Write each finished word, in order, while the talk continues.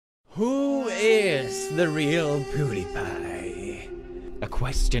this the real Pьюдипай? A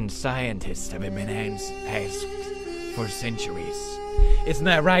question scientists have been asked for centuries. Isn't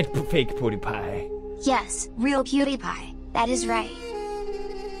that right, fake Pьюdипай? Yes, real Pьюdипай. That is right.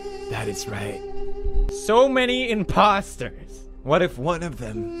 That is right. So many imposters. What if one of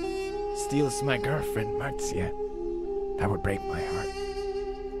them steals my girlfriend, Marcia? That would break my heart.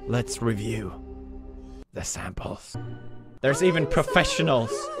 Let's review the samples. There's even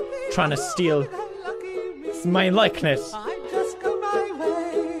professionals trying to steal my likeness.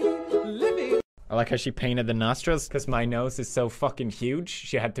 I like how she painted the nostrils, because my nose is so fucking huge,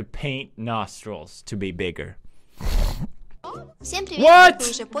 she had to paint nostrils to be bigger.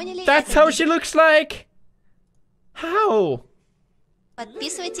 What? That's how she looks like? How?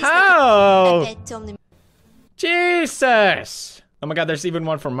 How? Jesus! Oh my god, there's even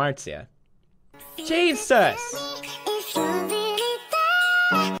one for Marcia. Jesus!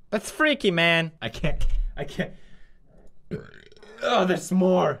 That's freaky, man. I can't. Oh, there's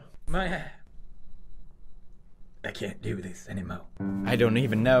more. I can't do this anymore. I don't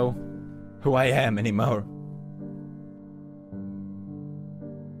even know who I am anymore.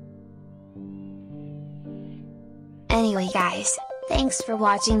 Anyway guys, thanks for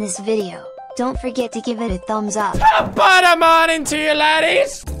watching this video. Don't forget to give it a thumbs up. Put 'em on into you,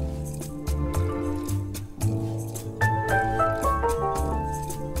 laddies!